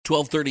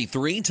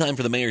12:33, time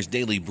for the Mayor's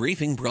Daily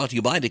Briefing, brought to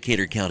you by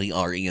Decatur County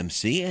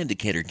REMC and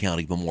Decatur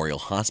County Memorial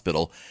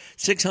Hospital.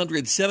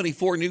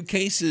 674 new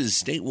cases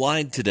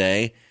statewide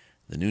today.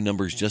 The new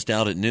numbers just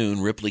out at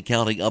noon. Ripley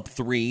County up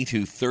 3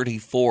 to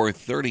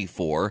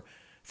 3434.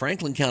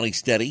 Franklin County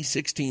steady,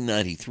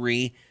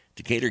 1693.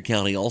 Decatur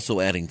County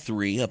also adding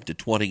 3 up to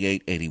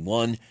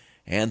 2881.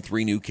 And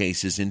 3 new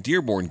cases in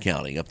Dearborn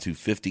County up to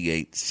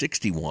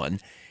 5861.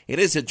 It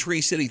is a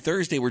Tree City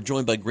Thursday. We're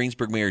joined by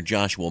Greensburg Mayor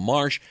Joshua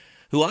Marsh,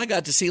 who I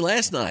got to see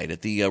last night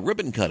at the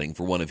ribbon cutting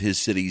for one of his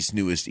city's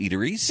newest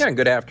eateries. Yeah,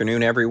 good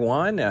afternoon,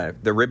 everyone.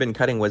 The ribbon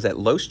cutting was at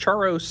Los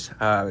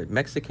Charros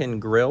Mexican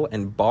Grill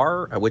and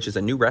Bar, which is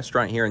a new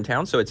restaurant here in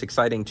town. So it's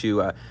exciting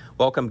to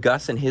welcome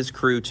Gus and his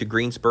crew to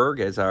Greensburg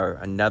as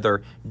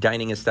another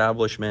dining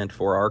establishment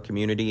for our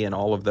community and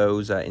all of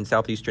those in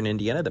southeastern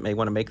Indiana that may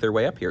want to make their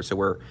way up here. So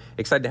we're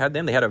excited to have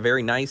them. They had a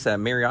very nice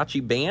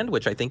mariachi band,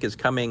 which I think is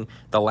coming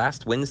the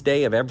last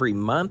Wednesday of every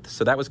month.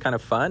 So that was kind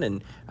of fun.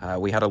 And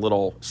we had a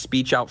little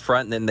speech out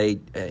front, and then they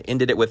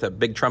ended it with a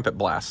big trumpet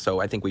blast. So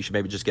I think we should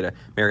maybe just get a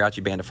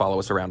mariachi band to follow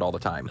us around all the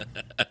time.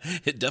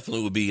 It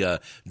definitely would be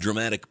a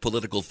dramatic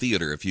political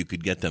theater if you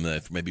could get them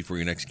maybe for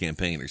your next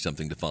campaign or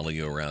something to follow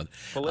you around.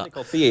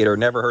 Political theater,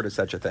 never heard of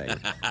such a thing.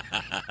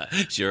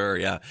 Sure,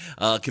 yeah.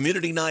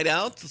 Community night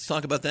out, let's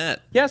talk about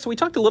that. Yeah, so we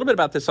talked a little bit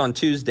about this on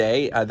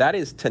Tuesday. That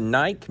is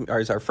tonight, or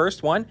is our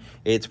first one.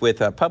 It's with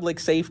public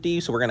safety,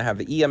 so we're going to have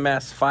the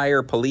EMS,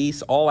 fire,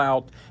 police, all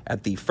out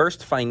at the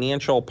First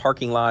Financial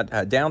parking lot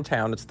downtown.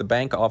 It's the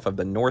bank off of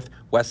the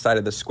northwest side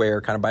of the square,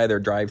 kind of by their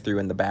drive-through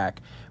in the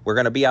back. We're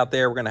going to be out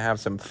there. We're going to have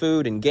some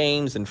food and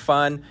games and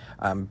fun.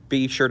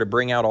 Be sure to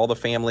bring out all the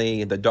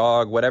family, the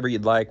dog, whatever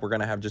you'd like. We're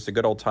going to have just a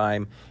good old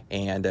time,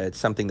 and it's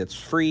something that's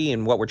free.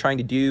 And what we're trying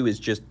to do is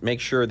just make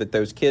sure that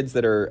those kids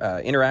that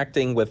are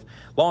interacting with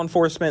law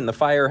enforcement and the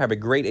fire have a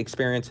great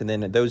experience. And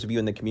then those of you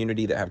in the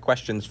community that have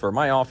questions for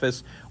my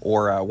office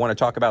or want to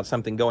talk about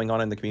something going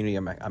on in the community,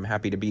 I'm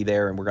happy to be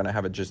there. And we're going to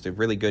have just a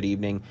really good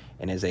evening,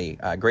 and is a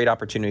great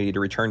opportunity to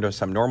return to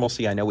some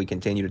normalcy. I know we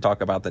continue to talk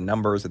about the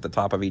numbers at the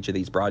top of each of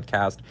these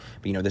broadcasts,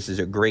 but this is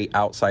a great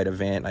outside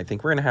event, and I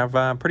think we're going to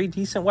have pretty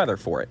decent weather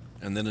for it.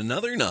 And then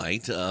another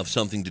night of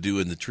something to do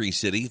in the Tree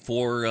City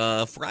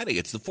for Friday.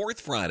 It's the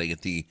fourth Friday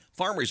at the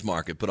Farmers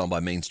Market put on by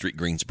Main Street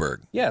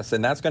Greensburg. Yes,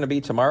 and that's going to be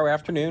tomorrow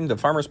afternoon. The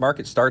Farmers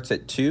Market starts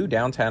at 2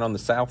 downtown on the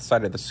south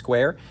side of the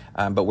square,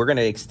 but we're going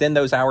to extend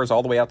those hours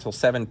all the way out till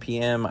 7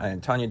 p.m.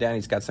 And Tanya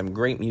Downey's got some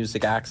great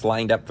music acts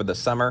lined up for the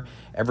summer.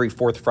 Every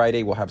fourth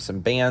Friday, we'll have some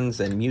bands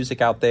and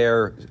music out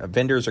there.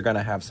 Vendors are going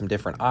to have some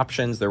different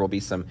options. There will be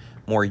some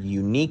more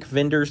unique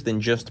vendors than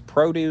just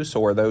produce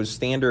or those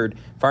standard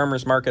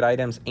farmers market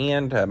items,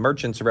 and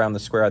merchants around the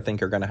square, I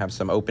think, are going to have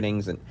some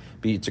openings, and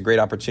it's a great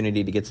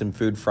opportunity to get some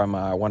food from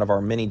one of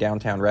our many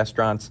downtown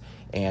restaurants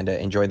and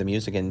enjoy the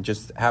music and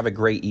just have a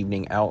great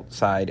evening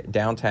outside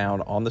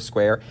downtown on the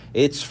square.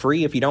 It's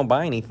free if you don't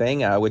buy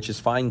anything, which is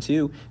fine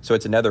too. So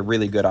it's another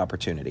really good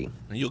opportunity.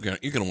 You're going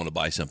to want to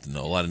buy something,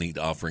 though. A lot of neat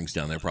offerings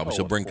down there probably,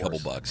 so bring a couple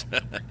bucks.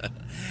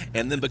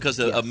 And then because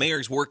a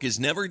mayor's work is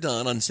never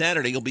done, on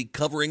Saturday you'll be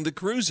covering the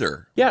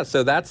cruiser. Yeah,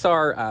 so that's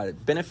our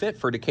benefit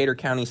for Decatur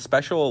County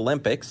Special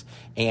Olympics,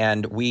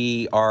 and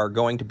we are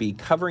going to be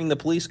covering the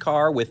police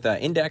car with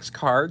index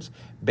cards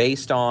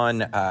based on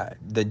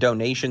the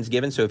donations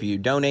given. So if you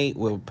donate,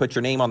 we'll put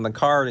your name on the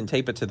card and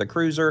tape it to the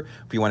cruiser.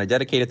 If you want to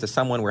dedicate it to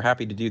someone, we're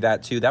happy to do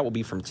that too. That will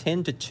be from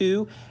 10 to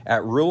 2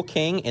 at Rural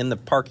King in the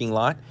parking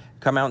lot.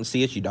 Come out and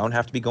see us. You don't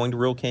have to be going to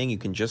Rural King. You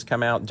can just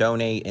come out,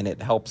 donate, and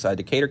it helps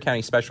Decatur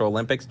County Special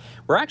Olympics.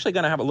 We're actually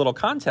going to have a little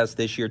contest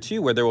this year,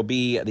 too, where there will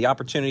be the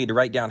opportunity to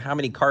write down how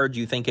many cards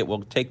you think it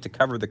will take to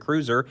cover the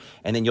cruiser,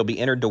 and then you'll be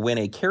entered to win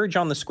a Carriage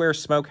on the Square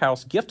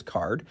Smokehouse gift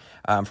card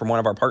from one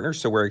of our partners.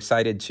 So we're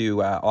excited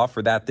to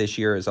offer that this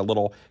year as a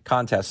little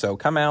contest. So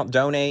come out,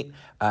 donate,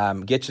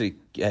 get you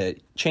a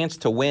chance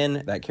to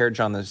win that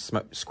Carriage on the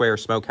Square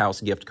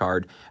Smokehouse gift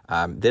card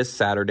this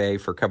Saturday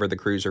for Cover the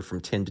Cruiser from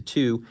 10 to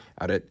 2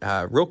 out at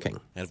Rural King.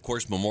 And, of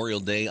course, Memorial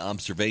Day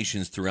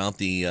observations throughout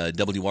the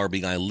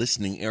WRBI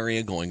listening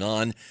area going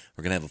on.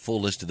 We're going to have a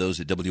full list of those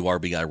at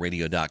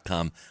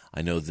WRBIRadio.com.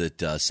 I know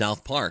that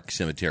South Park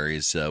Cemetery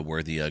is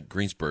where the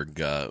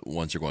Greensburg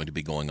ones are going to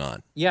be going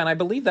on. Yeah, and I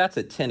believe that's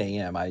at 10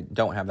 a.m. I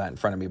don't have that in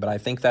front of me, but I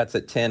think that's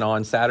at 10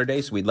 on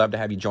Saturday, so we'd love to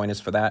have you join us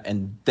for that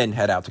and then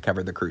head out to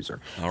cover the cruiser.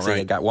 All right. So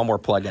you got one more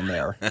plug in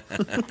there.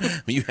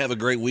 You have a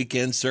great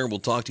weekend, sir. We'll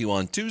talk to you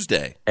on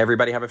Tuesday.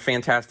 Everybody have a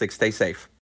fantastic, stay safe.